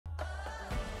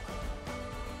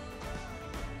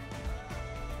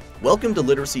Welcome to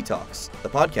Literacy Talks, the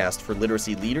podcast for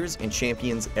literacy leaders and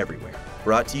champions everywhere,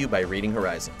 brought to you by Reading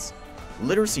Horizons.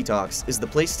 Literacy Talks is the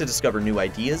place to discover new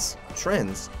ideas,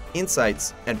 trends,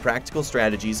 insights, and practical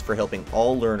strategies for helping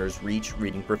all learners reach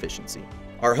reading proficiency.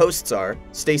 Our hosts are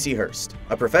Stacy Hurst,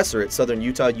 a professor at Southern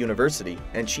Utah University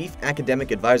and Chief Academic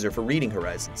Advisor for Reading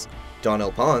Horizons,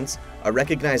 Donell Pons, a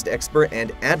recognized expert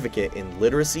and advocate in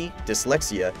literacy,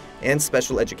 dyslexia, and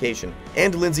special education,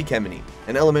 and Lindsay Kemeny,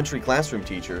 an elementary classroom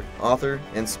teacher, author,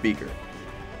 and speaker.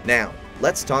 Now,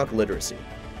 let's talk literacy.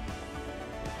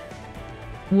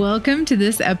 Welcome to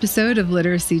this episode of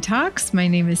Literacy Talks. My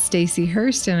name is Stacy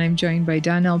Hurst, and I'm joined by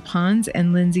Donell Pons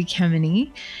and Lindsay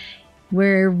Kemeny,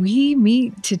 where we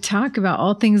meet to talk about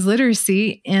all things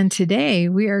literacy. And today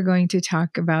we are going to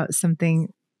talk about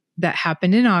something that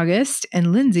happened in August.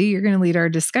 And Lindsay, you're going to lead our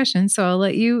discussion, so I'll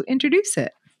let you introduce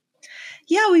it.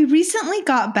 Yeah, we recently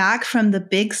got back from the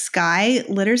Big Sky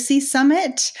Literacy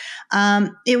Summit.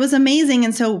 It was amazing.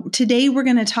 And so today we're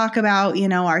going to talk about,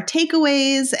 our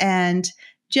takeaways and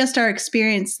just our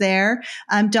experience there.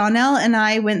 Donell and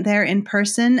I went there in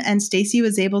person, and Stacy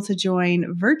was able to join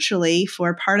virtually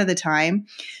for part of the time.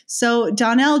 So,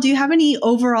 Donell, do you have any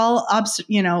overall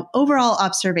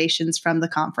observations from the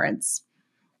conference?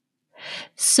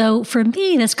 So for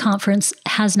me, this conference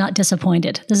has not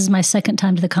disappointed. This is my second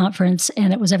time to the conference,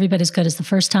 and it was every bit as good as the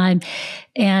first time.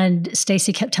 And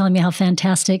Stacy kept telling me how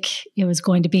fantastic it was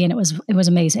going to be, and it was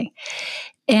amazing.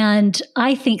 And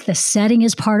I think the setting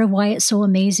is part of why it's so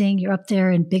amazing. You're up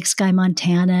there in Big Sky,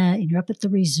 Montana, and you're up at the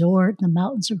resort. And the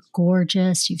mountains are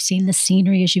gorgeous. You've seen the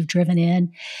scenery as you've driven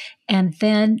in. And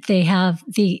then they have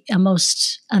a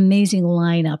most amazing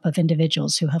lineup of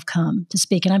individuals who have come to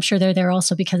speak. And I'm sure they're there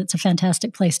also because it's a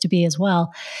fantastic place to be as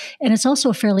well. And it's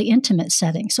also a fairly intimate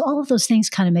setting. So all of those things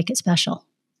kind of make it special.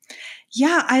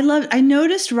 Yeah, I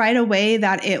noticed right away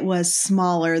that it was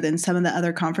smaller than some of the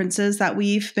other conferences that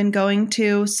we've been going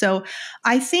to. So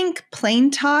I think Plain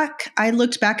Talk, I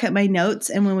looked back at my notes,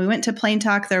 and when we went to Plain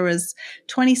Talk, there was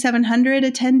 2,700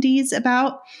 attendees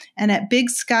about. And at Big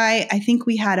Sky, I think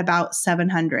we had about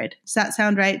 700. Does that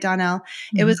sound right, Donell?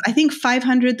 Mm-hmm. It was, I think,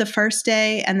 500 the first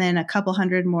day, and then a couple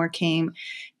hundred more came.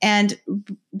 And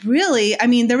really,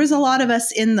 there was a lot of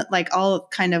us in all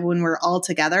kind of when we're all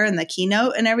together in the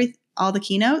keynote and everything. All the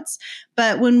keynotes.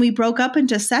 But when we broke up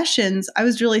into sessions, I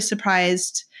was really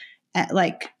surprised at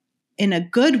in a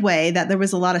good way that there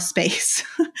was a lot of space.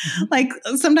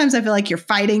 Sometimes I feel like you're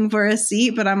fighting for a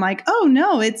seat, but I'm like, oh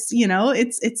no, it's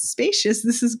spacious.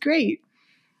 This is great.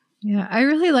 Yeah, I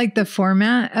really like the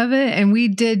format of it. And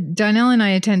Donell and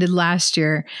I attended last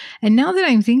year. And now that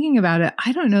I'm thinking about it,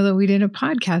 I don't know that we did a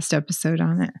podcast episode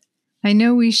on it. I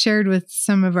know we shared with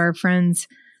some of our friends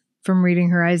from Reading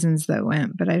Horizons that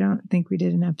went, but I don't think we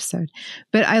did an episode.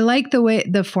 But I like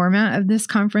the format of this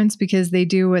conference because they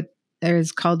do what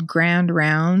is called grand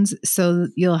rounds. So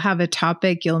you'll have a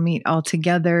topic, you'll meet all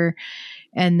together,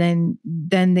 and then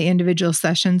the individual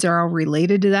sessions are all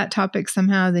related to that topic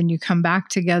somehow. Then you come back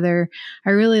together. I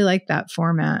really like that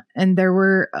format. And there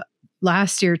were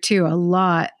last year too, a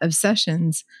lot of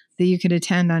sessions that you could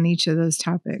attend on each of those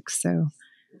topics. So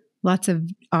lots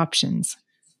of options.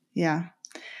 Yeah.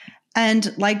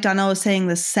 And like Donell was saying,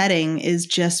 the setting is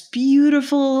just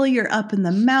beautiful. You're up in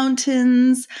the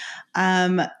mountains.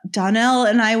 Donell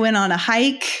and I went on a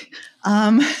hike,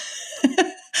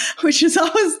 which is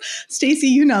always,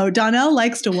 Stacy, Donell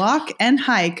likes to walk and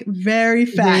hike very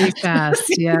fast. Very fast,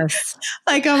 yes.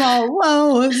 I'm all,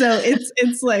 whoa. So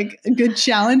it's like a good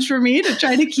challenge for me to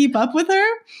try to keep up with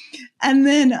her. And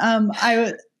then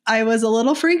I was a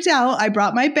little freaked out. I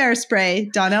brought my bear spray.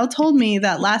 Donell told me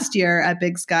that last year at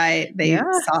Big Sky, they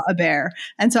saw a bear.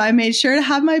 And so I made sure to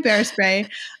have my bear spray.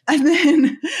 And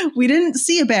then we didn't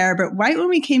see a bear, but right when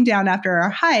we came down after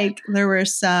our hike, there were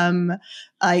some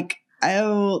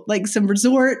some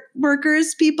resort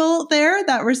workers, people there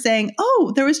that were saying,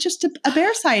 oh, there was just a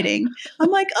bear sighting.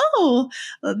 I'm like, oh,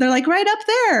 they're right up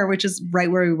there, which is right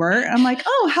where we were. I'm like,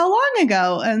 oh, how long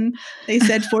ago? And they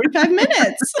said 45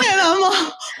 minutes. And I'm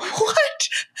like, what?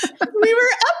 We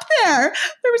were up there.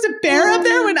 There was a bear up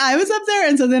there when I was up there.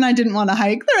 And so then I didn't want to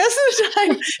hike the rest of the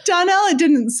time. Donell, it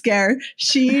didn't scare.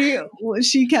 She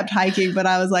kept hiking, but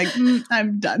I was like,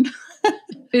 I'm done.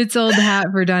 It's old hat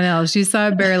for Donell. She saw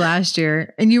a bear last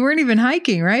year, and you weren't even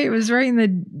hiking, right? It was right in the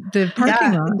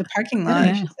parking lot. In the parking lot,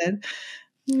 yeah. She said.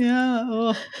 Yeah.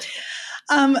 Oh.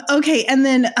 Okay. And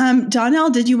then,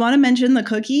 Donell, did you want to mention the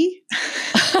cookie?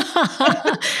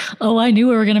 Oh, I knew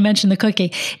we were going to mention the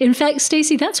cookie. In fact,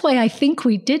 Stacy, that's why I think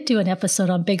we did do an episode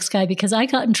on Big Sky, because I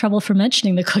got in trouble for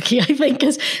mentioning the cookie, I think.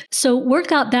 So word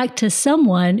got back to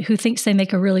someone who thinks they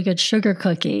make a really good sugar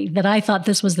cookie, that I thought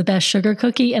this was the best sugar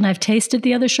cookie, and I've tasted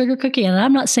the other sugar cookie, and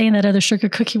I'm not saying that other sugar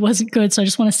cookie wasn't good, so I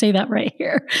just want to say that right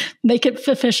here. Make it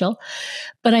official.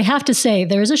 But I have to say,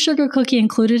 there is a sugar cookie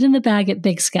included in the bag at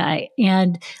Big Sky.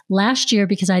 And last year,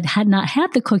 because I had not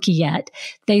had the cookie yet,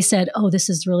 they said, oh, this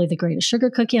is really the greatest sugar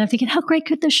cookie. And I'm thinking, how great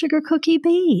could this sugar cookie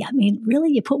be? I mean,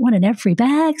 really? You put one in every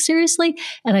bag? Seriously?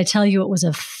 And I tell you, it was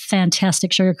a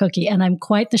fantastic sugar cookie. And I'm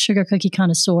quite the sugar cookie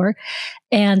connoisseur.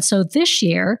 And so this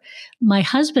year, my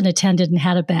husband attended and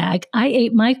had a bag. I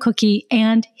ate my cookie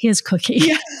and his cookie.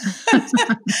 Yeah.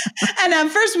 And at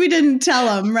first we didn't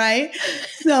tell him, right?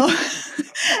 So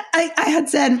I had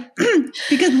said,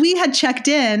 because we had checked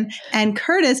in and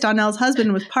Curtis, Donell's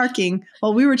husband, was parking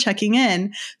while we were checking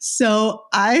in. So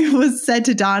I said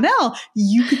to Donell,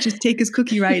 you could just take his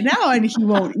cookie right now and he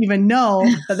won't even know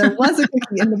that there was a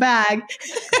cookie in the bag.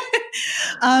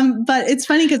 But it's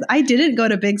funny because I didn't go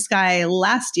to Big Sky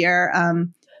last year.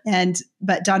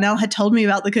 But Donell had told me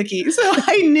about the cookie, so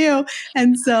I knew.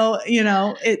 And so,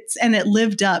 it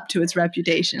lived up to its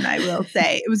reputation, I will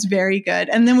say. It was very good.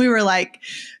 And then we were like,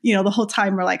 the whole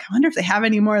time we're like, I wonder if they have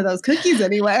any more of those cookies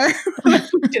anywhere. We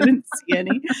didn't see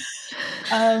any.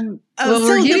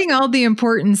 We're getting all the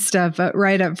important stuff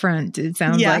right up front, it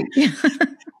sounds like.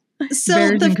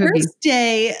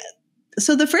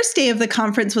 So the first day of the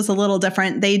conference was a little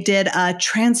different. They did a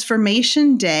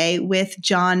transformation day with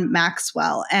John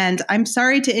Maxwell. And I'm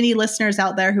sorry to any listeners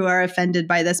out there who are offended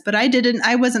by this, but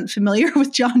I wasn't familiar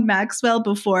with John Maxwell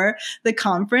before the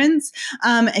conference.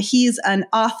 He's an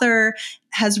author,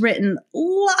 has written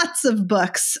lots of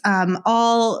books,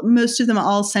 most of them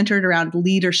all centered around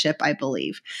leadership, I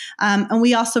believe. And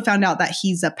we also found out that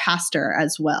he's a pastor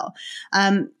as well.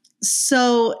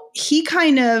 So he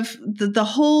kind of, the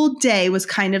whole day was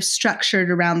kind of structured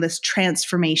around this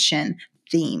transformation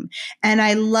theme. And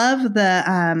I love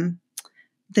the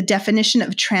definition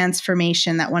of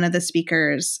transformation that one of the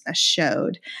speakers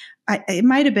showed. It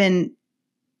might have been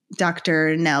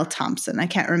Dr. Nell Thompson. I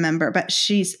can't remember, but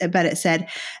it said,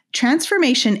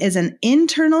 transformation is an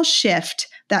internal shift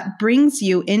that brings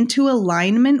you into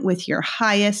alignment with your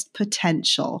highest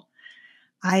potential.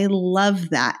 I love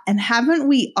that. And haven't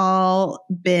we all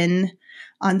been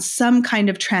on some kind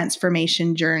of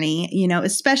transformation journey,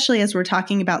 especially as we're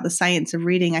talking about the science of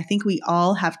reading? I think we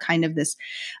all have kind of this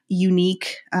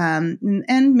unique and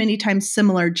many times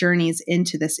similar journeys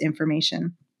into this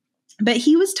information. But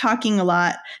he was talking a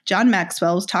lot, John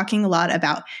Maxwell was talking a lot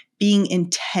about being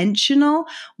intentional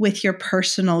with your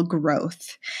personal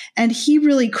growth. And he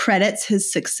really credits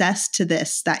his success to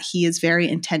this, that he is very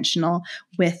intentional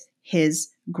with his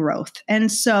growth.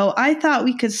 And so I thought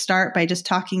we could start by just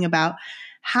talking about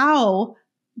how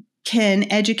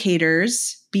can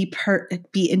educators be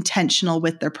intentional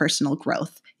with their personal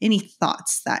growth. Any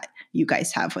thoughts that you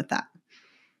guys have with that?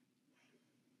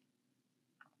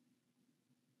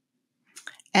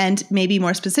 And maybe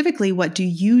more specifically, what do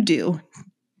you do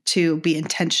to be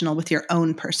intentional with your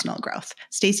own personal growth?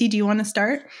 Stacy, do you want to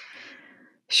start?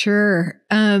 Sure.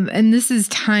 And this is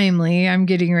timely. I'm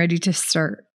getting ready to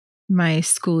start my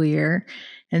school year.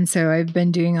 And so I've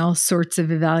been doing all sorts of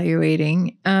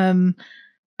evaluating.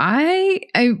 I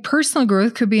personal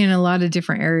growth could be in a lot of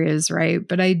different areas, right?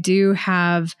 But I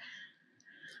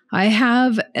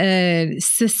have a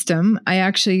system. I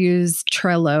actually use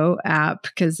Trello app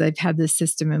because I've had this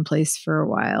system in place for a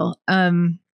while.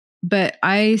 But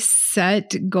I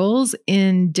set goals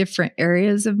in different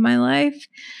areas of my life.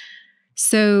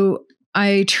 So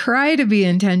I try to be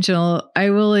intentional. I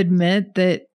will admit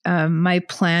that my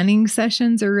planning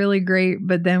sessions are really great,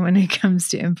 but then when it comes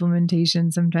to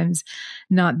implementation, sometimes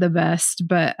not the best.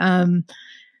 But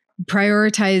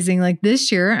prioritizing, like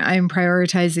this year, I'm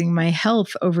prioritizing my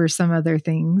health over some other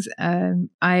things. I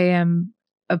am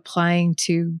applying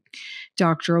to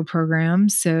doctoral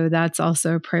programs, so that's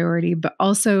also a priority, but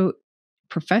also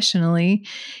professionally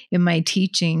in my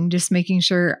teaching, just making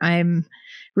sure I'm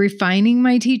refining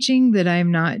my teaching, that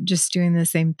I'm not just doing the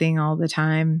same thing all the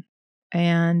time.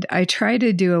 And I try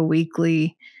to do a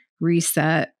weekly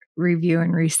review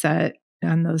and reset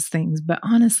on those things. But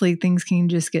honestly, things can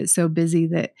just get so busy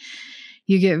that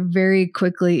you get very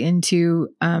quickly into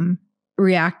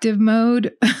reactive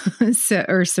mode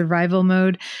or survival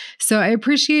mode. So I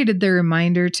appreciated the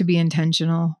reminder to be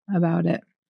intentional about it.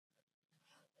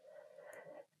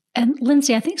 And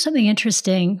Lindsay, I think something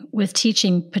interesting with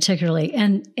teaching particularly,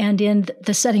 and in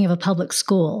the setting of a public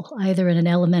school, either in an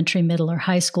elementary, middle, or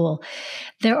high school,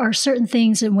 there are certain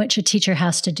things in which a teacher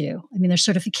has to do. I mean, there's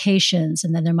certifications,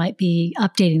 and then there might be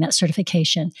updating that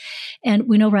certification. And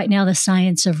we know right now the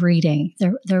science of reading,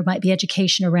 there might be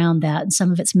education around that, and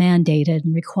some of it's mandated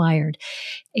and required.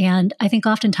 And I think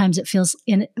oftentimes it feels,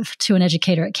 to an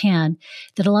educator it can,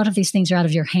 that a lot of these things are out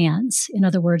of your hands. In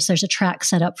other words, there's a track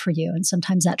set up for you, and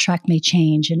sometimes that track may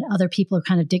change, and other people are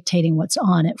kind of dictating what's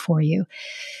on it for you.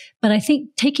 But I think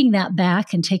taking that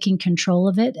back and taking control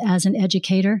of it as an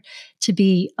educator to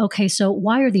be, okay, so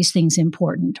why are these things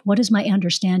important? What is my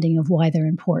understanding of why they're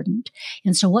important?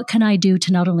 And so what can I do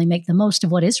to not only make the most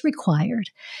of what is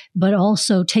required, but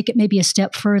also take it maybe a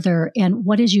step further, and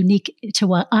what is unique to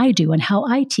what I do and how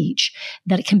I teach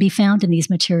that it can be found in these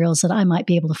materials that I might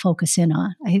be able to focus in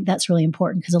on. I think that's really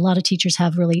important, because a lot of teachers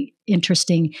have really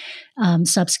interesting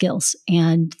sub-skills,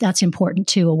 and that's important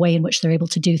too, a way in which they're able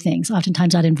to do things.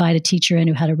 Oftentimes I'd invite a teacher in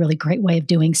who had a really great way of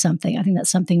doing something. I think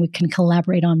that's something we can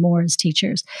collaborate on more as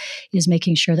teachers, is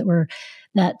making sure that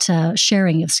that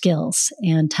sharing of skills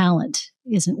and talent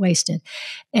isn't wasted.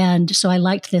 And so I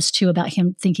liked this too, about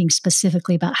him thinking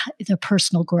specifically about their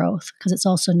personal growth, because it's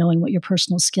also knowing what your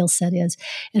personal skill set is.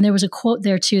 And there was a quote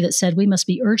there too that said, "We must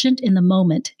be urgent in the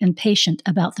moment and patient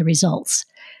about the results."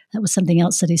 That was something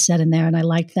else that he said in there, and I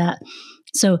liked that.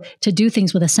 So to do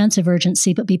things with a sense of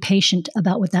urgency, but be patient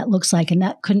about what that looks like. And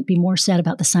that couldn't be more said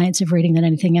about the science of reading than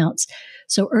anything else.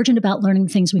 So urgent about learning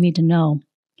the things we need to know,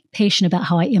 patient about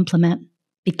how I implement,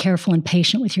 be careful and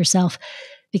patient with yourself,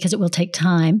 because it will take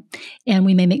time and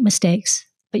we may make mistakes,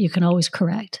 but you can always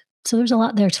correct. So there's a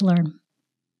lot there to learn.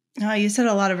 Oh, you said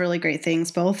a lot of really great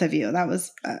things, both of you. That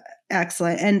was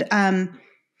excellent. And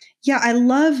I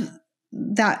love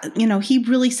that, he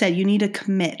really said you need to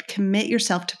commit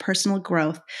yourself to personal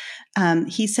growth.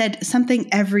 He said something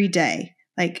every day,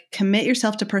 like commit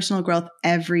yourself to personal growth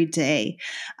every day,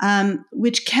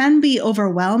 which can be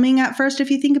overwhelming at first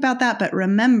if you think about that. But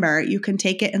remember, you can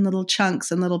take it in little chunks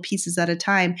and little pieces at a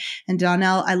time. And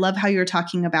Donell, I love how you're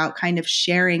talking about kind of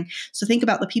sharing. So think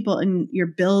about the people in your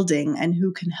building and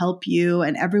who can help you.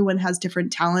 And everyone has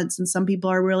different talents. And some people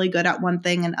are really good at one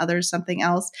thing and others something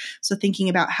else. So thinking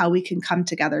about how we can come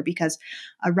together, because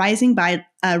a rising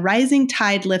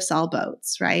tide lifts all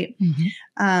boats, right?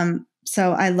 Mm-hmm.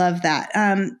 So I love that.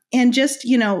 And just,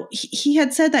 he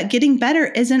had said that getting better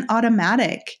isn't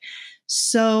automatic.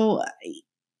 So,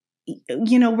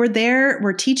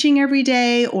 we're teaching every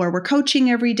day, or we're coaching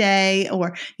every day,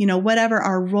 or, whatever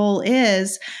our role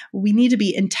is, we need to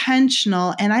be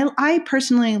intentional. And I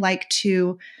personally like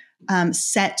to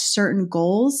set certain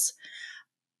goals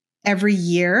every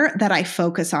year that I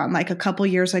focus on. Like a couple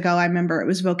years ago, I remember it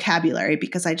was vocabulary,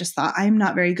 because I just thought I'm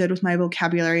not very good with my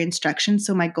vocabulary instruction.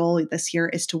 So my goal this year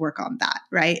is to work on that,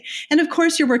 right? And of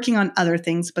course, you're working on other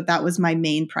things, but that was my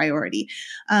main priority.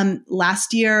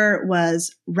 Last year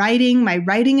was my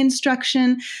writing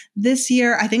instruction. This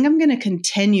year, I think I'm going to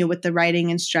continue with the writing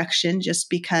instruction, just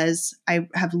because I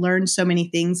have learned so many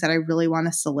things that I really want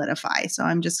to solidify. So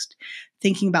I'm just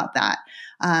thinking about that.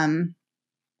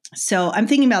 So I'm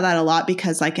thinking about that a lot,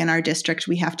 because like in our district,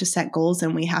 we have to set goals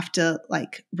and we have to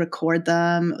like record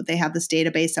them. They have this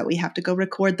database that we have to go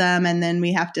record them. And then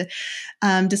we have to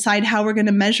decide how we're going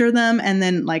to measure them. And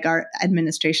then like our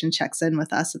administration checks in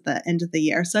with us at the end of the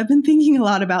year. So I've been thinking a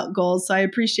lot about goals. So I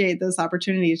appreciate this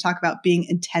opportunity to talk about being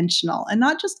intentional and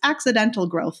not just accidental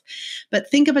growth,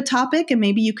 but think of a topic and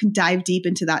maybe you can dive deep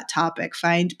into that topic,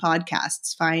 find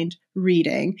podcasts, find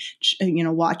reading,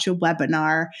 watch a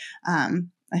webinar.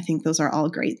 I think those are all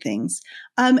great things.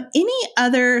 Any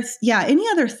other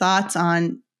thoughts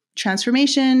on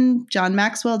transformation, John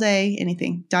Maxwell Day,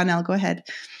 anything? Donell, go ahead.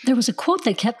 There was a quote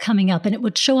that kept coming up, and it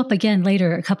would show up again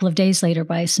later, a couple of days later,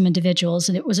 by some individuals.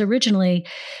 And it was originally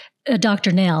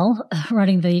Dr. Nell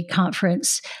running the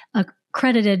conference,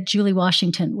 credited Julie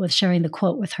Washington with sharing the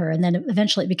quote with her. And then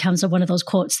eventually it becomes one of those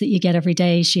quotes that you get every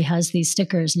day. She has these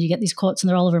stickers and you get these quotes, and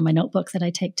they're all over my notebook that I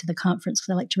take to the conference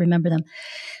because I like to remember them.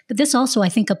 But this also, I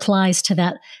think, applies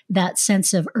to that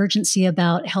sense of urgency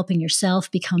about helping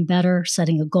yourself become better,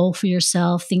 setting a goal for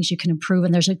yourself, things you can improve.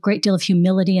 And there's a great deal of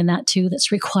humility in that too that's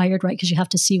required, right? Because you have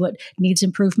to see what needs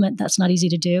improvement. That's not easy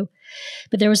to do.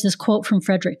 But there was this quote from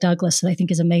Frederick Douglass that I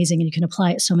think is amazing, and you can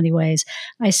apply it so many ways.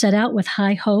 "I set out with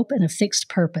high hope and a fixed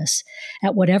purpose,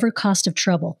 at whatever cost of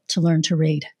trouble, to learn to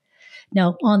read."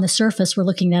 Now, on the surface, we're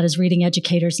looking at as reading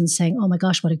educators and saying, oh my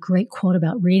gosh, what a great quote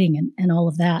about reading and all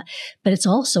of that. But it's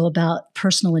also about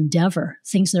personal endeavor,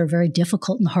 things that are very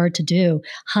difficult and hard to do,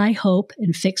 high hope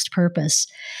and fixed purpose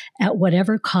at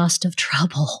whatever cost of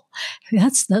trouble.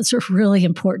 Those are really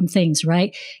important things,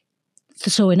 right?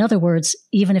 So in other words,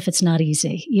 even if it's not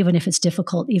easy, even if it's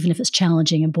difficult, even if it's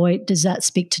challenging, and boy, does that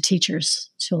speak to teachers,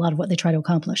 to a lot of what they try to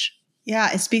accomplish.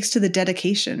 Yeah, it speaks to the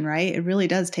dedication, right? It really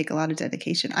does take a lot of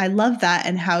dedication. I love that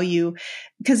and how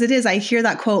because I hear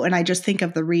that quote and I just think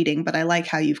of the reading, but I like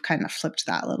how you've kind of flipped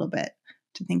that a little bit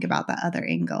to think about that other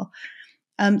angle.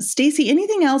 Stacy,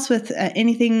 anything else with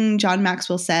anything John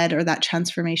Maxwell said or that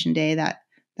transformation day that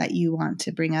you want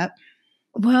to bring up?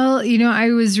 Well,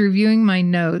 I was reviewing my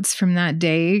notes from that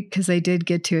day because I did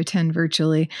get to attend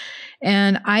virtually.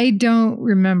 And I don't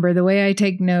remember, the way I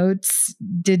take notes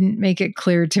didn't make it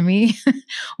clear to me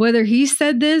whether he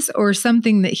said this or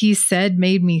something that he said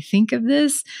made me think of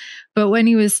this. But when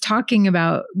he was talking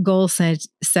about goal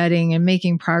setting and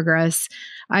making progress,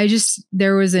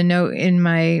 there was a note in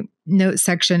my note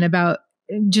section about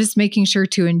just making sure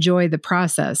to enjoy the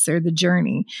process or the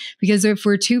journey. Because if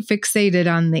we're too fixated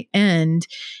on the end,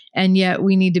 and yet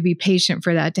we need to be patient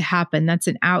for that to happen, that's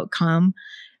an outcome.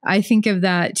 I think of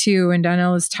that too. When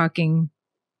Donell was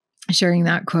sharing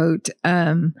that quote,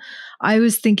 I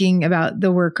was thinking about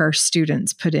the work our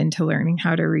students put into learning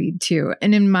how to read too.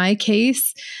 And in my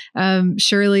case,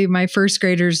 surely my first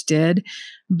graders did,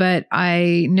 but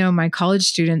I know my college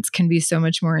students can be so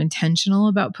much more intentional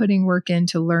about putting work in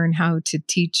to learn how to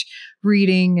teach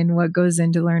reading and what goes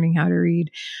into learning how to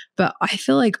read. But I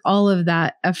feel like all of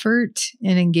that effort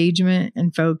and engagement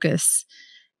and focus,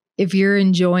 if you're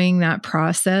enjoying that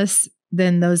process,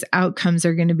 then those outcomes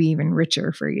are going to be even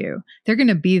richer for you. They're going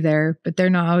to be there, but they're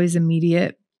not always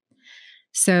immediate.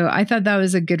 So I thought that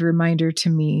was a good reminder to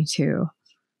me too.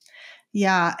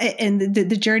 Yeah, and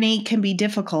the journey can be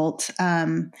difficult.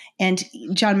 And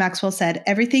John Maxwell said,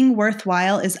 everything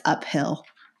worthwhile is uphill.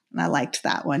 And I liked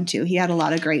that one too. He had a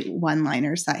lot of great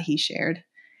one-liners that he shared.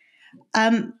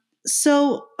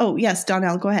 Yes,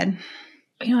 Donell, go ahead.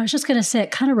 I was just going to say,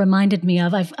 it kind of reminded me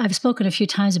of, I've spoken a few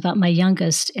times about my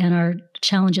youngest and our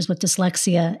challenges with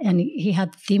dyslexia. And he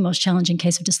had the most challenging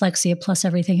case of dyslexia plus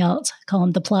everything else. I call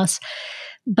him the plus.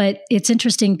 But it's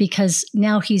interesting because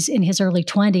now he's in his early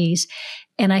 20s.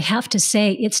 And I have to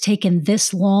say, it's taken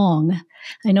this long.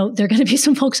 I know there are going to be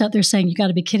some folks out there saying, you got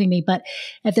to be kidding me. But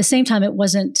at the same time, it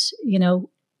wasn't,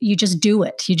 you just do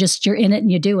it. You're in it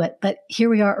and you do it. But here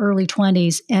we are, early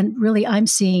 20s. And really, I'm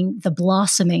seeing the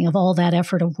blossoming of all that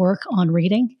effort of work on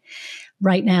reading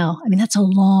right now. I mean, that's a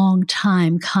long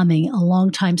time coming, a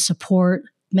long time support,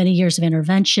 many years of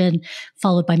intervention,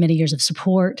 followed by many years of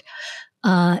support.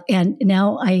 And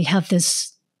now I have this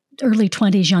early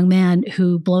 20s young man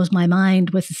who blows my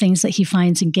mind with the things that he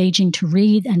finds engaging to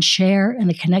read and share and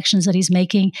the connections that he's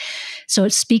making. So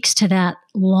it speaks to that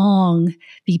long,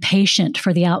 be patient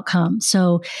for the outcome.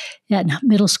 So at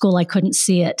middle school, I couldn't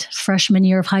see it. Freshman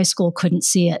year of high school, couldn't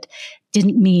see it.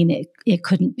 Didn't mean it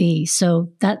couldn't be. So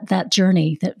that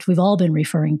journey that we've all been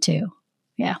referring to.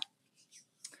 Yeah.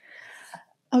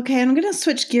 Okay, I'm going to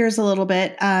switch gears a little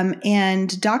bit.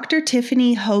 And Dr.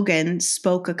 Tiffany Hogan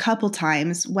spoke a couple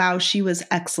times. Wow, she was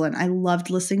excellent. I loved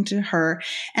listening to her.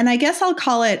 And I guess I'll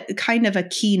call it kind of a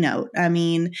keynote. I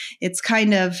mean, it's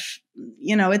kind of,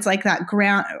 it's like that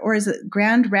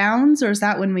grand rounds, or is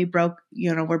that when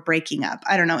we're breaking up?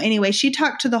 I don't know. Anyway, she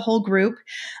talked to the whole group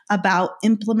about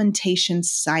implementation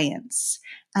science.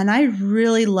 And I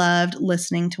really loved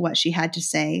listening to what she had to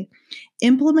say.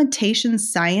 Implementation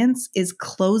science is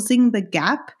closing the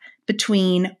gap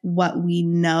between what we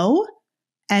know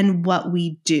and what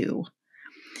we do.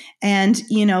 And,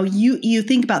 you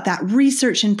think about that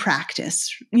research and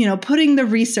practice, putting the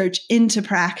research into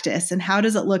practice, and how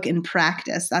does it look in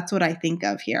practice? That's what I think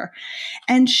of here.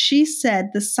 And she said,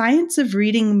 the science of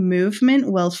reading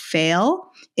movement will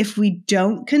fail if we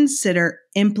don't consider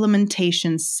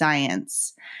implementation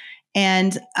science.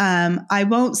 And I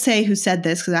won't say who said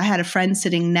this because I had a friend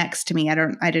sitting next to me.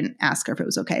 I didn't ask her if it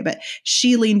was okay, but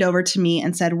she leaned over to me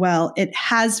and said, well, it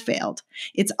has failed.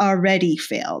 It's already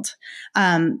failed.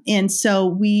 And so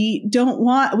we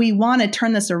want to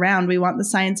turn this around. We want the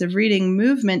science of reading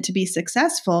movement to be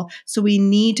successful. So we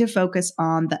need to focus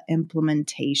on the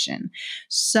implementation.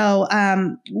 So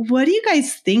what do you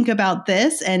guys think about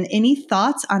this? And any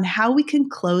thoughts on how we can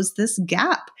close this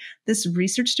gap, this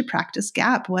research to practice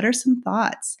gap? What are some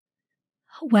thoughts?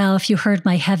 Well, if you heard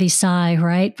my heavy sigh,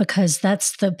 right? Because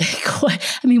that's the big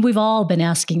question. I mean, we've all been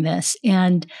asking this.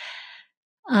 And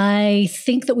I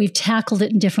think that we've tackled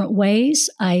it in different ways.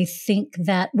 I think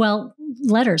that, well,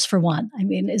 letters for one. I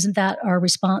mean, isn't that our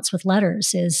response with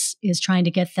letters is trying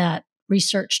to get that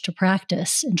research to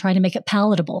practice and trying to make it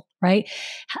palatable, right?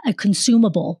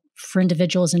 Consumable for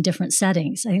individuals in different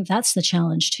settings. I think that's the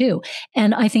challenge too.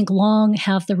 And I think long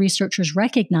have the researchers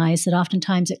recognized that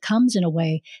oftentimes it comes in a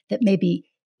way that maybe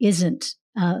isn't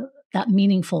that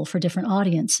meaningful for different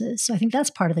audiences. So I think that's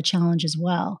part of the challenge as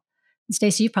well.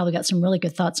 Stacy, you've probably got some really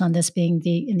good thoughts on this being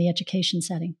in the education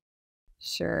setting.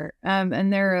 Sure.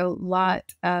 And there are a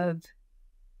lot of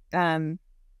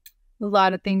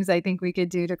things I think we could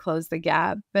do to close the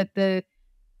gap. But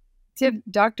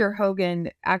Dr.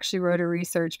 Hogan actually wrote a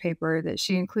research paper that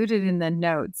she included in the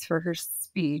notes for her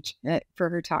speech, for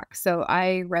her talk. So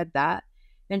I read that.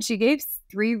 And she gave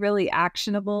 3 really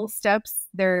actionable steps.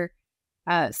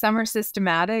 Some are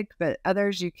systematic, but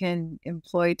others you can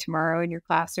employ tomorrow in your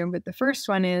classroom. But the first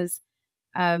one is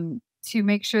to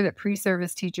make sure that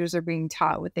pre-service teachers are being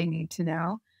taught what they need to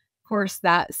know. Of course,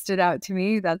 that stood out to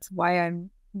me. That's why I'm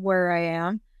where I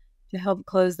am, to help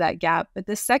close that gap. But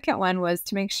the second one was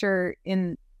to make sure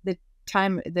in the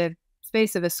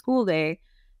space of a school day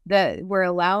that we're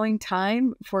allowing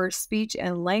time for speech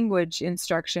and language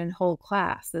instruction whole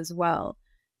class as well.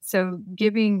 So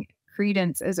giving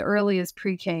credence as early as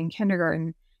pre-K and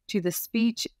kindergarten to the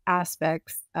speech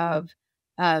aspects of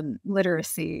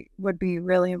literacy would be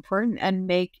really important and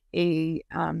make a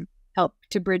help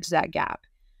to bridge that gap.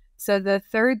 So the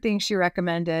third thing she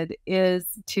recommended is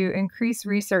to increase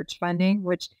research funding,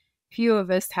 which few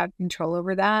of us have control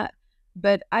over that.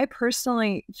 But I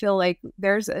personally feel like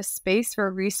there's a space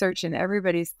for research in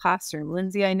everybody's classroom.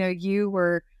 Lindsay, I know you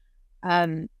were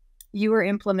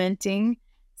implementing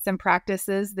some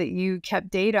practices that you kept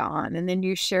data on, and then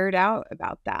you shared out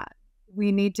about that.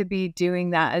 We need to be doing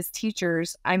that as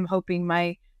teachers. I'm hoping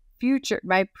my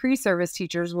pre-service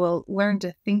teachers will learn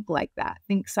to think like that,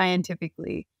 think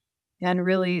scientifically, and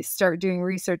really start doing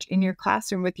research in your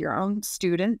classroom with your own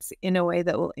students in a way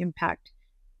that will impact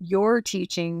your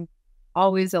teaching,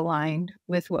 always aligned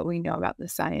with what we know about the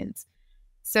science.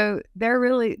 So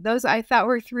those I thought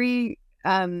were 3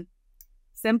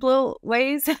 simple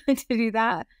ways to do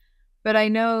that. But I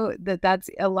know that that's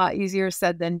a lot easier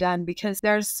said than done, because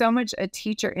there's so much a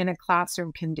teacher in a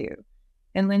classroom can do.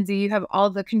 And Lindsay, you have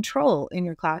all the control in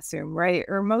your classroom, right?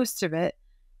 Or most of it.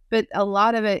 But a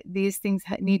lot of it, these things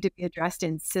need to be addressed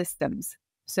in systems.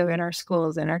 So in our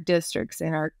schools, in our districts,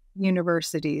 in our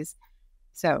universities.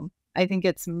 So I think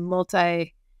it's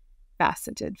multifaceted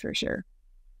for sure.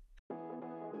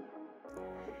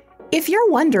 If you're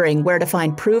wondering where to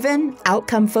find proven,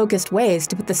 outcome-focused ways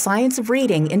to put the science of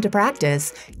reading into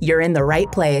practice, you're in the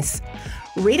right place.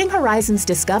 Reading Horizons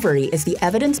Discovery is the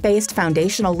evidence-based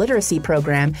foundational literacy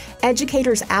program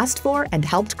educators asked for and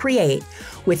helped create,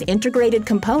 with integrated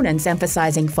components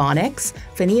emphasizing phonics,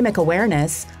 phonemic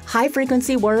awareness,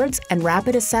 high-frequency words, and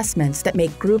rapid assessments that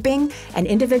make grouping and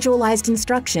individualized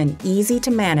instruction easy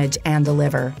to manage and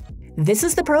deliver. This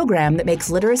is the program that makes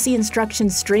literacy instruction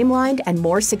streamlined and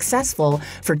more successful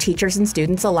for teachers and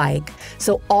students alike,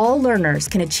 so all learners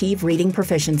can achieve reading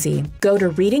proficiency. Go to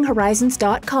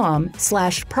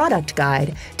readinghorizons.com/product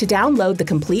guide to download the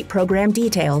complete program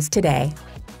details today.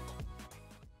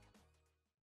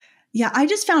 Yeah, I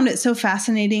just found it so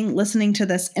fascinating listening to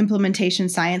this implementation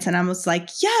science, and I was like,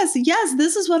 yes,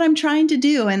 this is what I'm trying to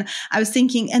do. And I was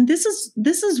thinking, and this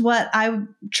is what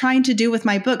I'm trying to do with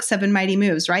my book, 7 Mighty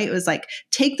Moves, right? It was like,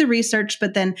 take the research,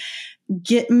 but then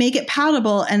make it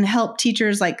palatable and help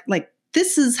teachers like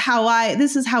this is how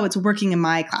it's working in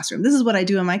my classroom. This is what I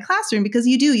do in my classroom, because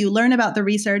you learn about the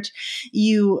research,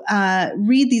 you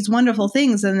read these wonderful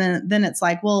things. And then it's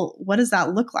like, well, what does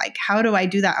that look like? How do I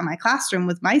do that in my classroom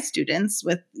with my students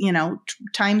with,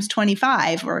 times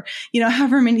 25 or,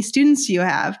 however many students you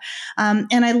have.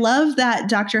 And I love that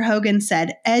Dr. Hogan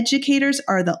said, educators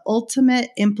are the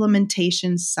ultimate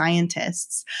implementation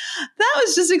scientists. That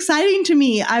was just exciting to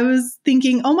me. I was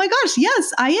thinking, oh my gosh,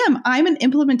 yes, I am. I'm an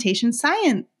implementation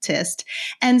scientist.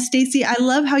 And Stacy, I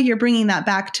love how you're bringing that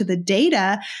back to the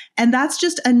data. And that's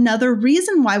just another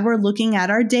reason why we're looking at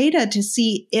our data to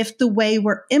see if the way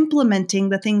we're implementing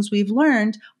the things we've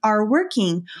learned are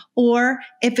working. Or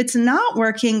if it's not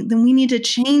working, then we need to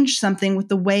change something with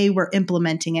the way we're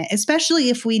implementing it,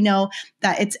 especially if we know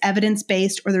that it's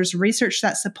evidence-based or there's research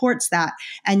that supports that.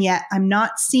 And yet I'm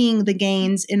not seeing the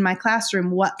gains in my classroom.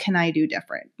 What can I do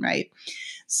different? Right.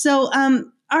 So,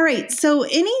 all right. So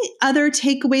any other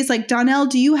takeaways? Like Donell,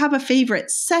 do you have a favorite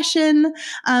session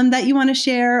that you want to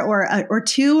share, or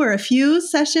two or a few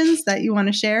sessions that you want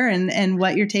to share, and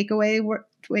what your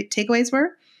takeaways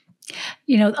were?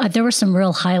 There were some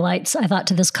real highlights, I thought,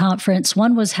 to this conference.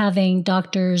 One was having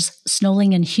Doctors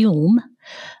Snowling and Hume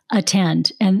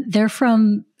attend, and they're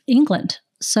from England.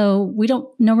 So we don't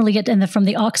normally get, and they're from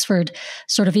the Oxford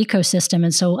sort of ecosystem.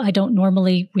 And so I don't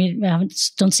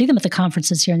see them at the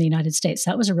conferences here in the United States.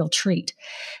 That was a real treat,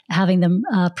 having them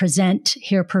present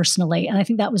here personally. And I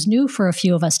think that was new for a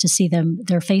few of us to see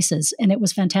their faces. And it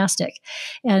was fantastic.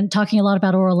 And talking a lot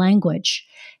about oral language.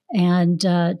 And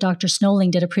Dr.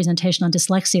 Snowling did a presentation on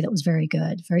dyslexia that was very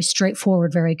good, very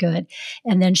straightforward, very good.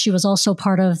 And then she was also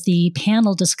part of the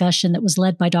panel discussion that was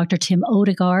led by Dr. Tim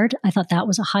Odegaard. I thought that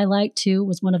was a highlight too,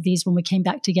 was one of these when we came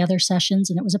back together sessions,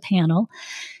 and it was a panel.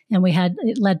 And we had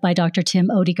it led by Dr. Tim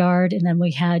Odegaard, and then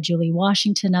we had Julie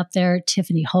Washington up there.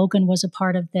 Tiffany Hogan was a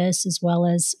part of this, as well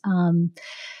as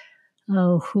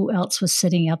who else was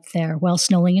sitting up there? Well,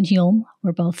 Snowling and Hume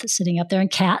were both sitting up there,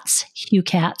 and Hugh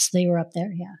Katz, they were up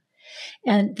there, yeah.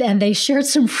 And they shared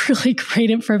some really great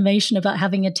information about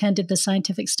having attended the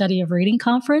Scientific Study of Reading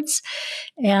conference,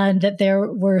 and that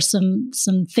there were some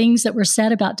things that were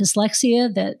said about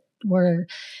dyslexia that were,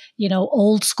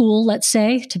 old school, let's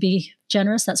say, to be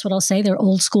generous. That's what I'll say. They're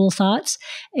old school thoughts.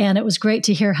 And it was great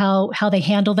to hear how they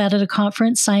handle that at a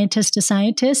conference, scientist to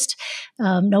scientist,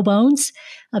 no bones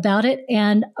about it.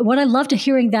 And what I loved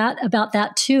hearing about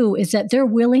that too, is that they're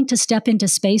willing to step into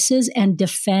spaces and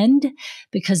defend,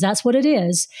 because that's what it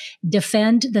is,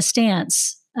 defend the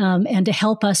stance. And to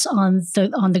help us on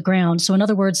the ground. So in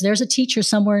other words, there's a teacher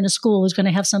somewhere in a school who's going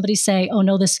to have somebody say, oh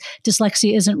no, this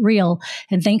dyslexia isn't real.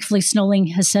 And thankfully Snowling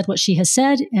has said what she has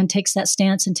said and takes that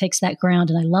stance and takes that ground.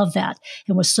 And I love that,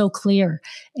 and was so clear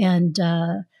and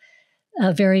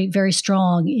very, very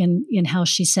strong in how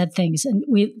she said things. And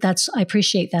I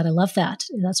appreciate that. I love that.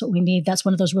 That's what we need. That's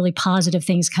one of those really positive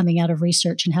things coming out of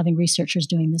research and having researchers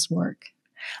doing this work.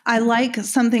 I like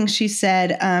something she said,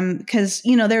 because,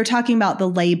 they were talking about the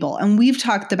label, and we've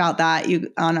talked about that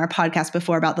on our podcast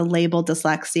before about the label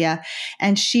dyslexia.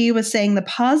 And she was saying the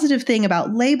positive thing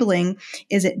about labeling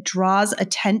is it draws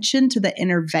attention to the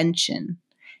intervention.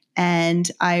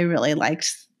 And I really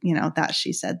liked, that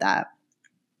she said that.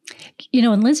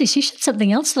 And Lindsay, she said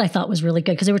something else that I thought was really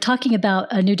good, because they were talking about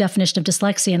a new definition of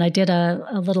dyslexia. And I did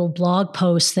a little blog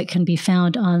post that can be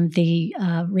found on the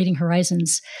Reading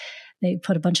Horizons. They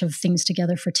put a bunch of things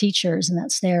together for teachers, and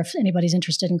that's there if anybody's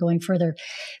interested in going further.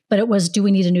 But it was, do we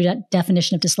need a new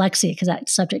definition of dyslexia? Because that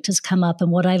subject has come up.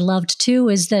 And what I loved too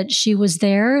is that she was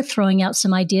there throwing out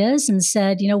some ideas and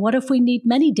said, what if we need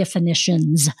many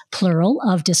definitions, plural,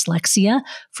 of dyslexia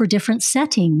for different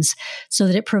settings, so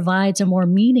that it provides a more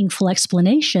meaningful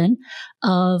explanation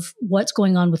of what's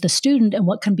going on with the student and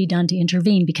what can be done to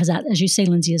intervene? Because that, as you say,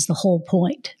 Lindsay, is the whole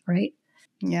point, right?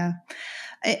 Yeah.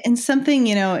 And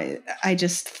something, I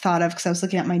just thought of because I was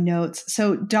looking at my notes.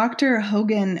 So Dr.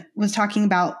 Hogan was talking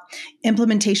about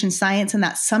implementation science, and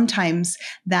that sometimes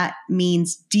that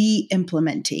means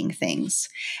de-implementing things.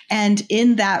 And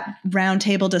in that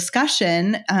roundtable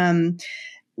discussion,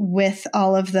 with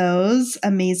all of those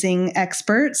amazing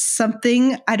experts,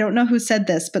 I don't know who said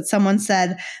this, but someone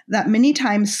said that many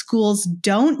times schools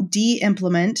don't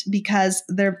de-implement because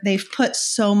they've put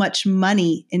so much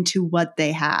money into what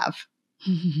they have.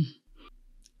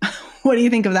 What do you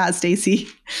think of that, Stacy?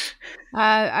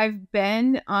 I've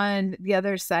been on the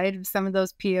other side of some of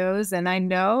those POs, and I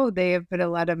know they have put a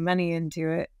lot of money into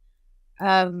it.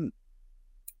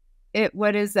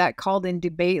 What is that called in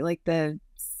debate? Like the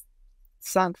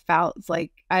sunk fallacy,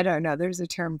 like, I don't know, there's a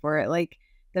term for it, like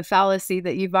the fallacy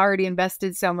that you've already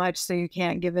invested so much so you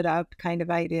can't give it up kind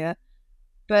of idea.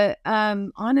 But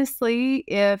honestly,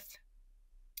 if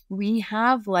we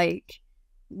have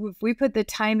if we put the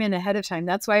time in ahead of time,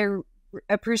 that's why I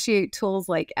appreciate tools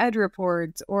like Ed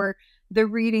Reports or the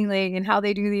Reading League and how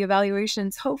they do the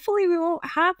evaluations. Hopefully we won't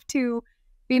have to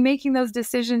be making those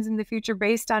decisions in the future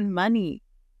based on money.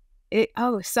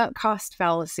 Sunk cost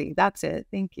fallacy. That's it.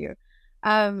 Thank you.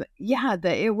 That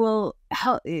it will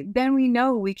help. Then we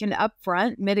know we can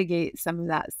upfront mitigate some of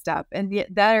that stuff. And yet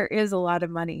there is a lot of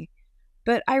money.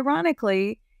 But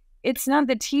ironically, it's not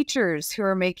the teachers who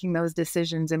are making those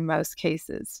decisions in most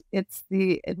cases. It's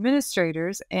the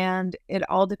administrators, and it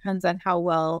all depends on how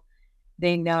well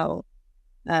they know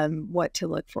what to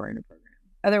look for in a program.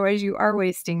 Otherwise, you are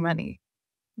wasting money.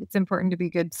 It's important to be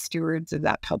good stewards of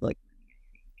that public money,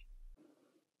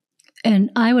 I think. And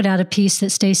I would add a piece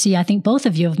that, Stacy, I think both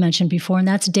of you have mentioned before, and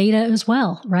that's data as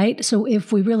well, right? So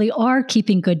if we really are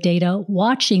keeping good data,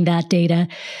 watching that data,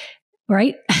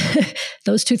 right?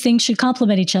 Those two things should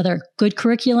complement each other. Good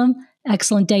curriculum,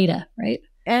 excellent data, right?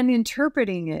 And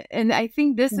interpreting it. And I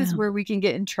think this is where we can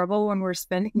get in trouble when we're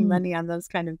spending money on those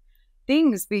kind of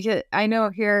things, because I know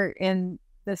here in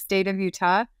the state of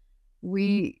Utah,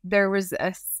 there was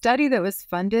a study that was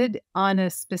funded on a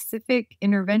specific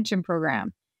intervention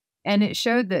program, and it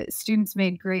showed that students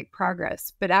made great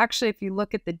progress. But actually, if you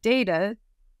look at the data,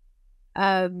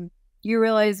 you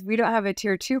realize we don't have a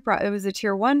tier 2 problem. It was a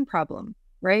tier 1 problem,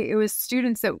 right? It was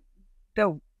students that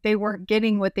they weren't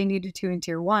getting what they needed to in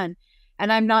tier 1.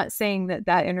 And I'm not saying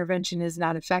that intervention is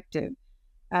not effective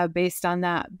based on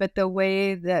that, but the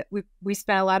way that we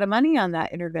spent a lot of money on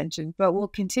that intervention, but we'll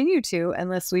continue to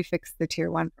unless we fix the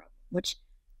tier 1 problem, which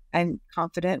I'm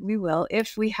confident we will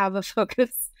if we have a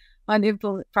focus on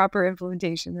proper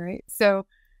implementation, right? So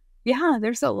yeah,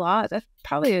 there's a lot. That's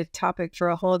probably a topic for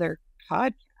a whole other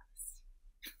podcast.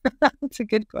 That's a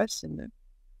good question, though.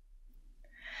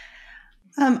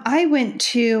 I went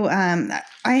to,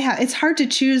 it's hard to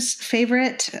choose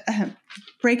favorite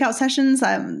breakout sessions.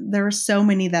 There were so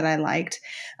many that I liked.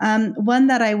 One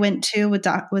that I went to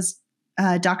was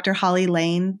Dr. Holly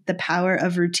Lane, The Power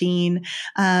of Routine.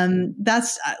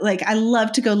 That's I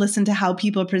love to go listen to how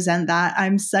people present that.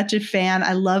 I'm such a fan.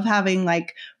 I love having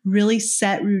really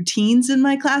set routines in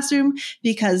my classroom,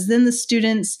 because then the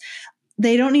students,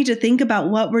 they don't need to think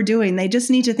about what we're doing. They just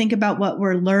need to think about what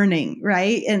we're learning,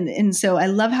 right? And so I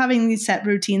love having these set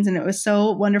routines, and it was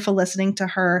so wonderful listening to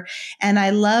her. And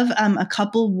I love a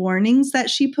couple warnings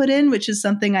that she put in, which is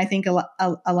something I think a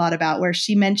lot about, where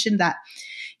she mentioned that,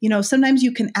 sometimes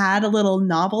you can add a little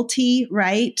novelty,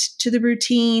 right, to the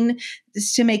routine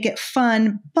to make it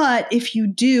fun. But if you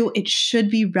do, it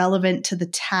should be relevant to the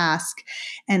task.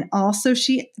 And also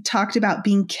she talked about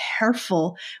being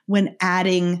careful when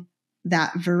adding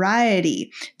that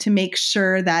variety to make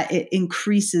sure that it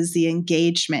increases the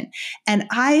engagement. And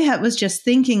I was just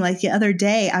thinking, the other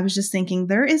day, I was just thinking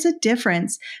there is a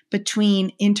difference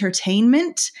between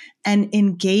entertainment and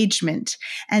engagement.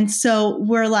 And so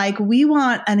we're we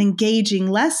want an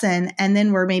engaging lesson, and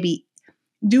then we're maybe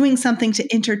doing something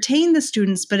to entertain the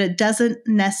students, but it doesn't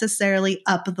necessarily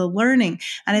up the learning.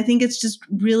 And I think it's just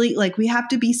really we have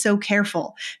to be so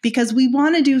careful, because we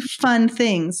want to do fun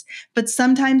things, but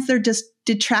sometimes they're just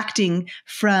detracting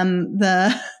from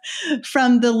the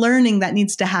learning that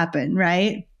needs to happen,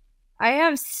 right? I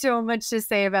have so much to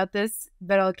say about this,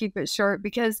 but I'll keep it short,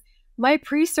 because my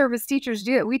pre-service teachers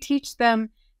do it. We teach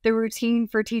them the routine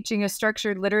for teaching a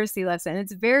structured literacy lesson.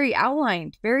 It's very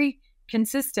outlined, very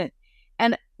consistent.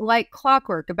 And like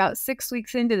clockwork, about 6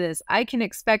 weeks into this, I can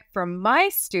expect from my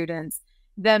students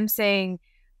them saying,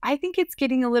 I think it's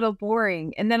getting a little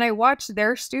boring. And then I watch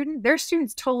their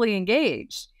student's totally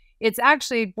engaged. It's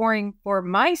actually boring for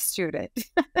my student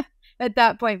at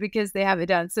that point, because they have it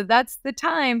done. So that's the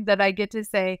time that I get to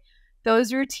say,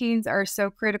 those routines are so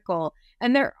critical.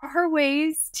 And there are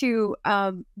ways to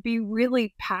be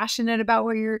really passionate about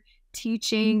what you're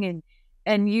teaching,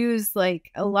 and use a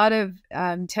lot of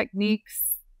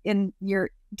techniques in your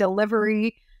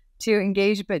delivery to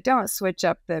engage, but don't switch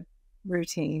up the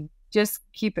routine. Just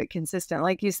keep it consistent.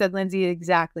 Like you said, Lindsay,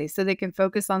 exactly. So they can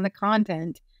focus on the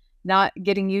content, not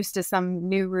getting used to some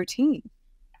new routine.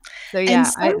 So yeah,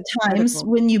 and sometimes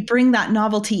when you bring that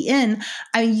novelty in,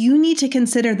 you need to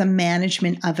consider the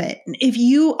management of it. If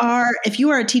you are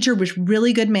a teacher with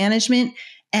really good management,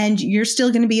 and you're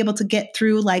still going to be able to get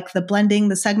through the blending,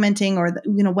 the segmenting, or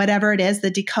whatever it is,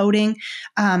 the decoding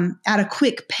at a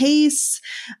quick pace,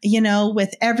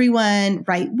 with everyone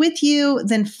right with you,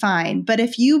 then fine. But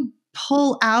if you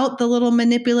pull out the little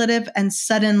manipulative and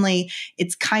suddenly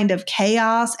it's kind of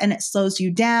chaos and it slows you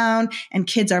down and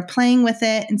kids are playing with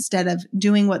it instead of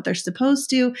doing what they're supposed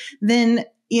to, then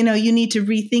you need to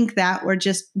rethink that, or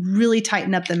just really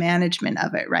tighten up the management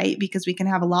of it, right? Because we can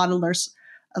have a lot of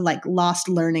lost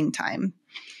learning time.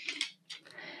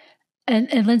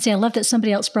 And Lindsay, I love that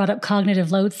somebody else brought up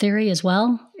cognitive load theory as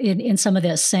well in some of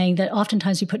this, saying that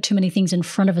oftentimes we put too many things in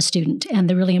front of a student and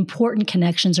the really important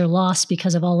connections are lost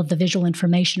because of all of the visual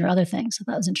information or other things. So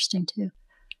that was interesting too.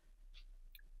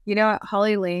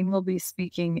 Holly Lane will be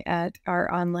speaking at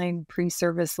our online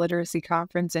pre-service literacy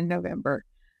conference in November.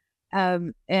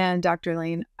 And Dr.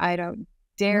 Lane, I don't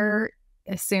dare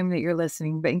assume that you're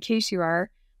listening, but in case you are,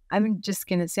 I'm just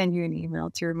going to send you an email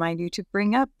to remind you to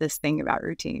bring up this thing about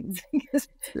routines, because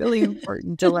it's really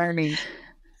important to learning.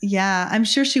 Yeah, I'm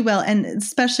sure she will. And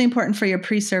especially important for your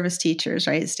pre-service teachers,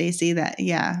 right, Stacy? That's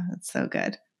so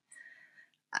good.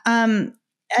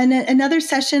 And another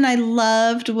session I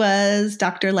loved was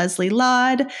Dr. Leslie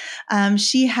Laud.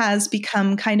 She has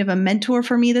become kind of a mentor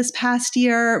for me this past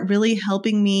year, really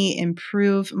helping me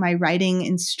improve my writing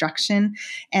instruction.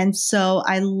 And so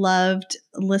I loved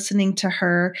listening to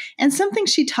her. And something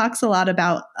she talks a lot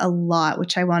about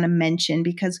which I want to mention,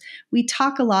 because we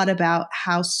talk a lot about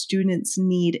how students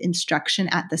need instruction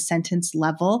at the sentence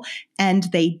level, and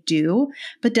they do.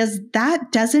 But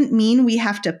that doesn't mean we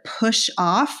have to push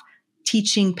off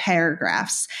teaching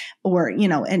paragraphs or,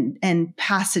 and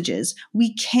passages.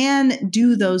 We can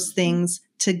do those things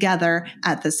together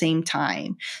at the same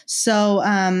time. So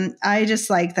I just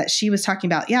like that she was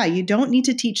talking about, you don't need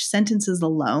to teach sentences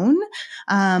alone.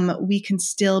 We can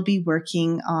still be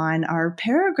working on our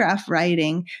paragraph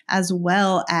writing as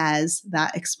well as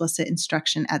that explicit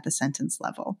instruction at the sentence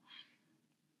level.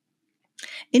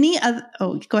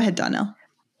 Go ahead, Donell.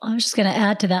 I was just going to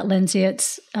add to that, Lindsay.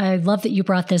 I love that you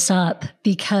brought this up,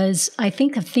 because I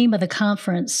think the theme of the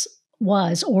conference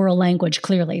was oral language,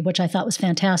 clearly, which I thought was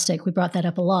fantastic. We brought that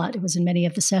up a lot. It was in many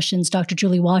of the sessions. Dr.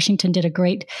 Julie Washington did a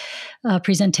great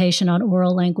presentation on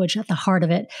oral language at the heart of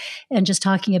it, and just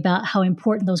talking about how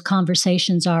important those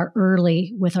conversations are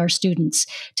early with our students,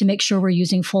 to make sure we're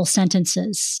using full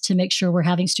sentences, to make sure we're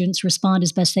having students respond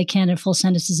as best they can in full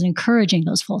sentences and encouraging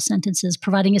those full sentences,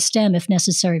 providing a stem if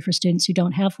necessary for students who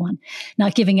don't have one,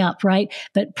 not giving up, right?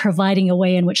 But providing a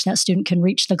way in which that student can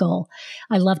reach the goal.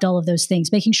 I loved all of those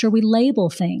things, making sure we label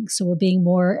things. So we're being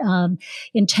more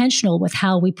intentional with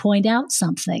how we point out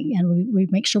something, and we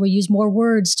make sure we use more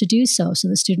words to do so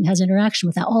the student has interaction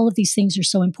with that. All of these things are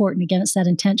so important. Again, it's that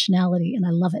intentionality, and I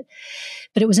love it.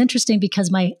 But it was interesting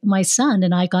because my son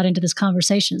and I got into this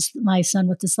conversation, my son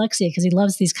with dyslexia, because he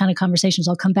loves these kind of conversations.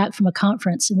 I'll come back from a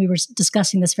conference and we were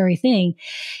discussing this very thing.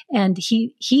 And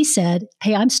he said,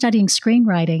 hey, I'm studying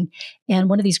screenwriting, and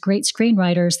one of these great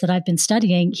screenwriters that I've been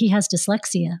studying, he has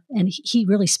dyslexia, and he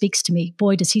really speaks to me.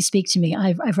 Boy, does he speak to me.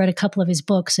 I've read a couple of his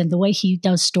books, and the way he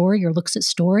does story or looks at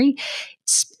story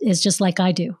is just like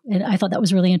I do. And I thought that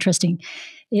was really interesting.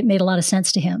 It made a lot of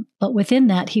sense to him. But within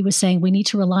that, he was saying we need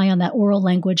to rely on that oral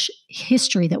language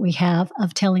history that we have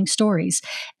of telling stories.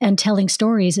 And telling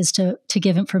stories is to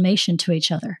give information to each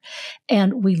other.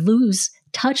 And we lose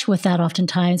touch with that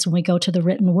oftentimes when we go to the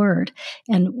written word.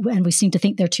 And we seem to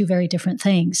think they're two very different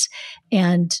things.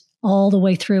 And all the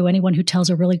way through, anyone who tells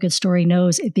a really good story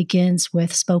knows it begins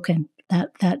with spoken.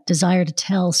 That desire to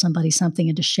tell somebody something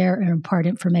and to share and impart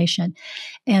information,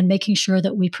 and making sure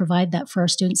that we provide that for our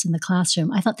students in the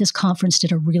classroom. I thought this conference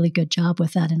did a really good job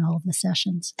with that in all of the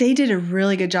sessions. They did a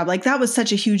really good job. Like, that was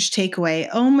such a huge takeaway.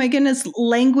 Oh my goodness,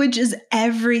 language is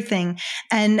everything.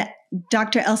 And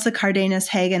Dr. Elsa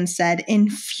Cardenas-Hagen said,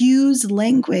 infuse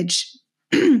language.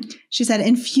 She said,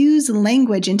 infuse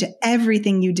language into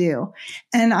everything you do.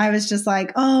 And I was just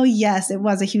like, oh, yes, it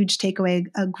was a huge takeaway,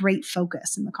 a great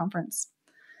focus in the conference.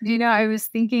 I was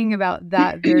thinking about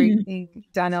that very thing,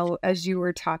 Donell, as you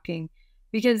were talking,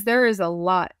 because there is a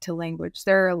lot to language.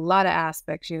 There are a lot of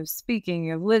aspects. You have speaking,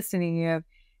 you have listening, you have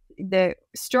the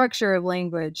structure of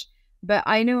language. But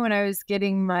I knew when I was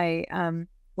getting my,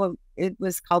 it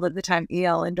was called at the time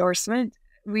EL endorsement,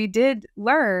 we did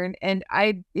learn, and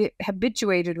it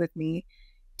habituated with me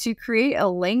to create a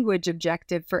language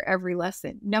objective for every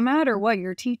lesson, no matter what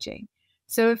you're teaching.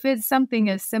 So if it's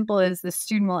something as simple as the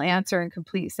student will answer in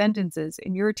complete sentences,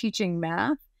 and you're teaching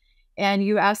math and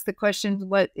you ask the question,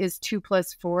 what is 2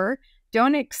 + 4?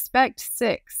 Don't expect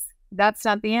 6. That's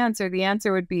not the answer. The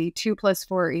answer would be 2 +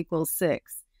 4 =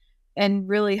 6. And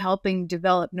really helping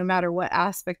develop no matter what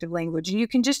aspect of language. And you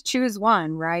can just choose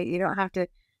one, right? You don't have to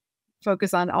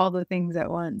focus on all the things at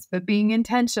once, but being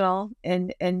intentional,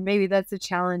 and maybe that's a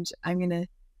challenge I'm going to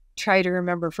try to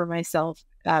remember for myself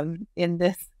in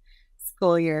this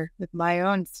school year with my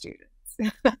own students.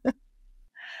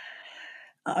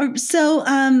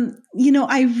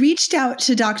 I reached out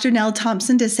to Dr. Nell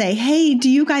Thompson to say, hey, do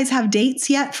you guys have dates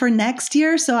yet for next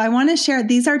year? So I want to share,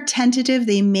 these are tentative.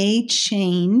 They may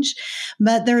change,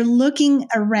 but they're looking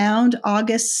around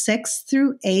August 6th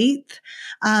through 8th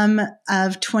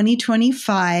of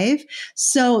 2025.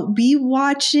 So be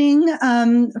watching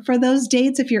for those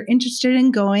dates if you're interested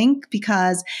in going,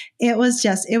 because it was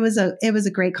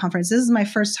a great conference. This is my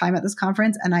first time at this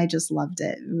conference, and I just loved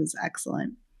it. It was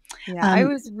excellent. Yeah, I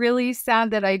was really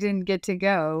sad that I didn't get to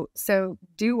go. So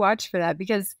do watch for that,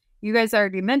 because you guys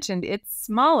already mentioned it's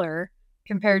smaller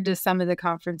compared to some of the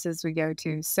conferences we go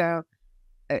to. So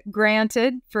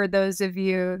granted, for those of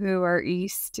you who are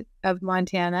east of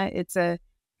Montana, it's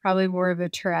probably more of a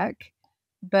trek.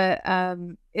 But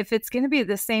if it's going to be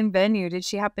the same venue, did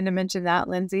she happen to mention that,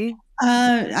 Lindsay?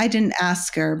 I didn't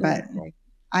ask her, but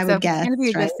I would guess. It's going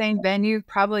to be right? the same venue.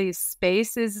 Probably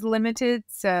space is limited.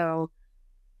 So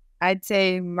I'd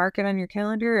say mark it on your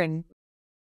calendar.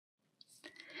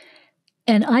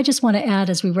 And I just want to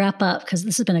add as we wrap up, because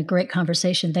this has been a great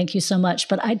conversation. Thank you so much.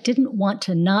 But I didn't want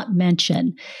to not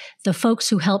mention the folks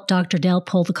who helped Dr. Dell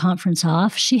pull the conference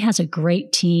off. She has a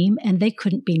great team and they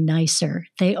couldn't be nicer.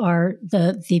 They are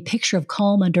the picture of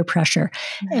calm under pressure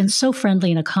and so friendly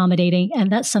and accommodating.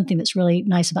 And that's something that's really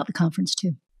nice about the conference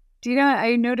too. Do you know,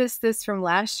 I noticed this from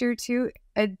last year too.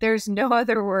 There's no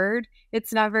other word.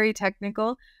 It's not very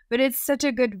technical, but it's such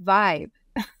a good vibe.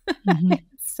 Mm-hmm.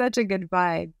 It's such a good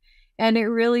vibe. And it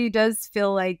really does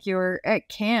feel like you're at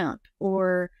camp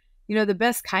or, the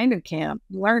best kind of camp,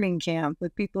 learning camp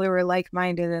with people who are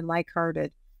like-minded and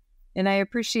like-hearted. And I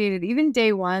appreciated even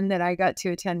day one that I got to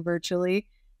attend virtually.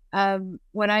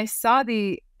 When I saw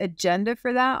the agenda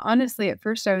for that, honestly, at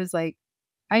first I was like,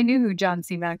 I knew who John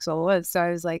C. Maxwell was. So I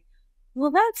was like,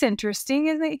 well, that's interesting.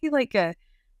 Isn't he like a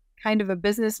kind of a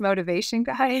business motivation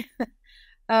guy?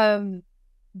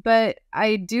 But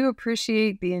I do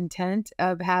appreciate the intent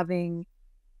of having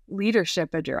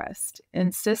leadership addressed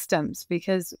and systems,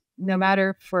 because no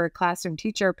matter for a classroom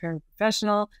teacher or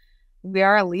paraprofessional, we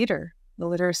are a leader, the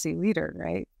literacy leader,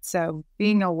 right? So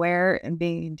being aware and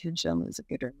being intentional is a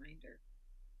good reminder.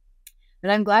 And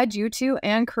I'm glad you two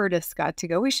and Curtis got to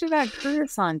go. We should have had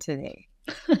Curtis on today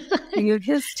to give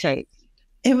his take.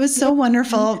 It was so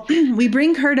wonderful. We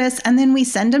bring Curtis and then we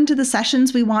send him to the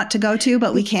sessions we want to go to,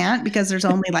 but we can't because there's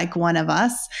only like one of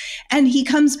us. And he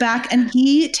comes back and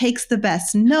he takes the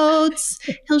best notes.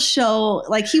 He'll show,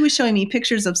 like he was showing me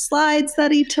pictures of slides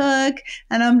that he took.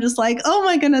 And I'm just like, oh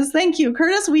my goodness, thank you.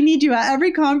 Curtis, we need you at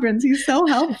every conference. He's so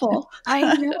helpful.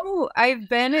 I know. I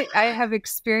have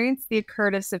experienced the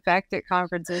Curtis effect at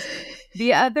conferences.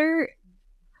 The other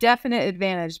definite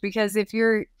advantage, because if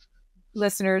you're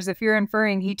listeners, if you're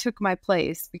inferring he took my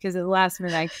place because at the last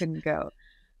minute I couldn't go.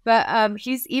 But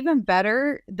he's even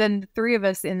better than the three of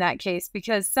us in that case,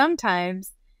 because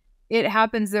sometimes it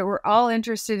happens that we're all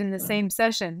interested in the same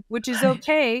session, which is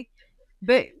okay.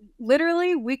 But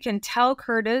literally we can tell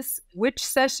Curtis which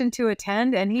session to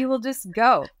attend and he will just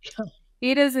go.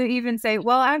 He doesn't even say,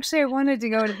 well, actually, I wanted to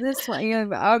go to this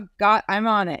one. Oh, God, I'm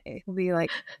on it. He'll be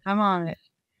like, I'm on it.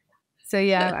 So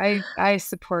yeah, I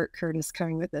support Curtis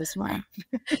coming with us more.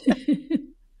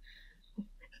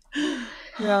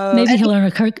 Maybe he'll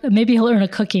earn a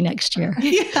cookie next year.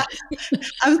 Yeah,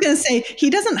 I was going to say he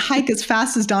doesn't hike as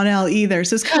fast as Donell either,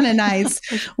 so it's kind of nice.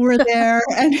 We're there,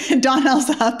 and Donnell's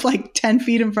up like 10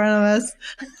 feet in front of us.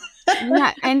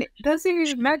 Yeah, and those of you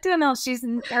who've met Donell,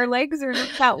 her legs are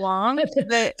not that long.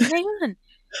 But hang on.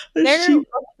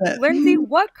 Lindsay,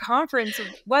 what conference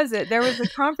was it? There was a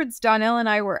conference Donell and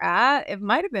I were at. It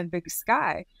might have been Big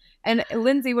Sky. And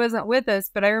Lindsay wasn't with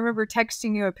us, but I remember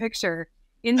texting you a picture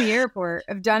in the airport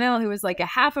of Donell, who was like a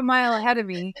half a mile ahead of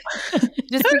me,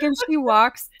 just because she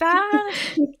walks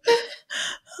fast.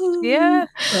 Yeah.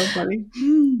 So funny.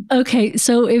 Okay,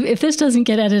 so if this doesn't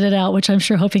get edited out, which I'm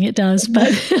sure hoping it does, but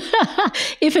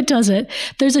if it doesn't,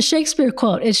 there's a Shakespeare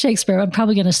quote. It's Shakespeare. I'm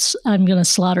gonna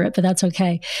slaughter it, but that's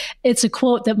okay. It's a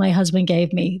quote that my husband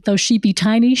gave me. Though she be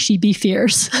tiny, she be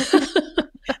fierce.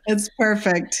 It's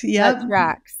perfect. Yep. That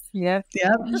tracks. Yep.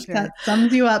 Sure. That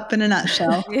sums you up in a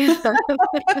nutshell.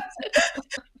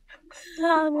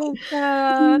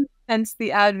 Hence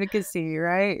the advocacy,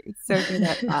 right? So good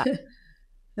at that.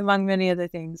 Among many other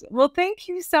things. Well, thank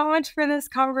you so much for this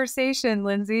conversation,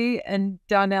 Lindsay and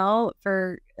Donell,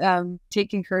 for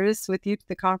taking Curtis with you to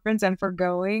the conference and for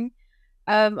going.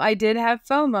 I did have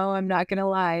FOMO, I'm not going to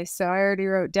lie. So I already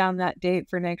wrote down that date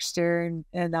for next year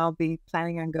and I'll be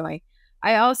planning on going.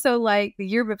 I also like the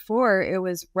year before, it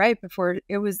was right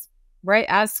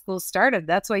as school started.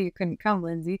 That's why you couldn't come,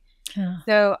 Lindsay. Yeah.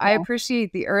 So I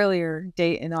appreciate the earlier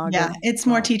date in August. Yeah, it's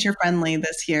more teacher friendly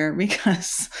this year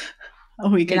because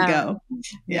we could go.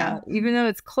 Yeah. Even though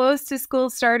it's close to school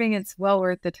starting, it's well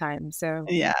worth the time. So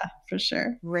yeah, for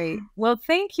sure. Great. Well,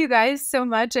 thank you guys so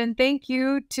much. And thank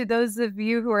you to those of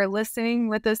you who are listening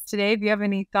with us today. If you have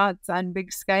any thoughts on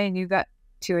Big Sky and you got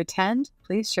to attend,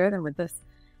 please share them with us.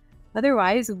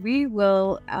 Otherwise, we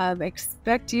will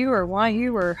expect you or want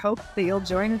you or hope that you'll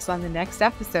join us on the next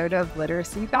episode of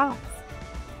Literacy Talks.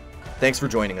 Thanks for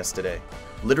joining us today.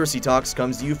 Literacy Talks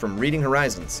comes to you from Reading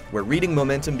Horizons, where reading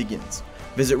momentum begins.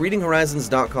 Visit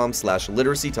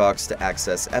readinghorizons.com/literacytalks to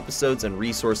access episodes and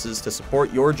resources to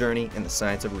support your journey in the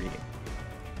science of reading.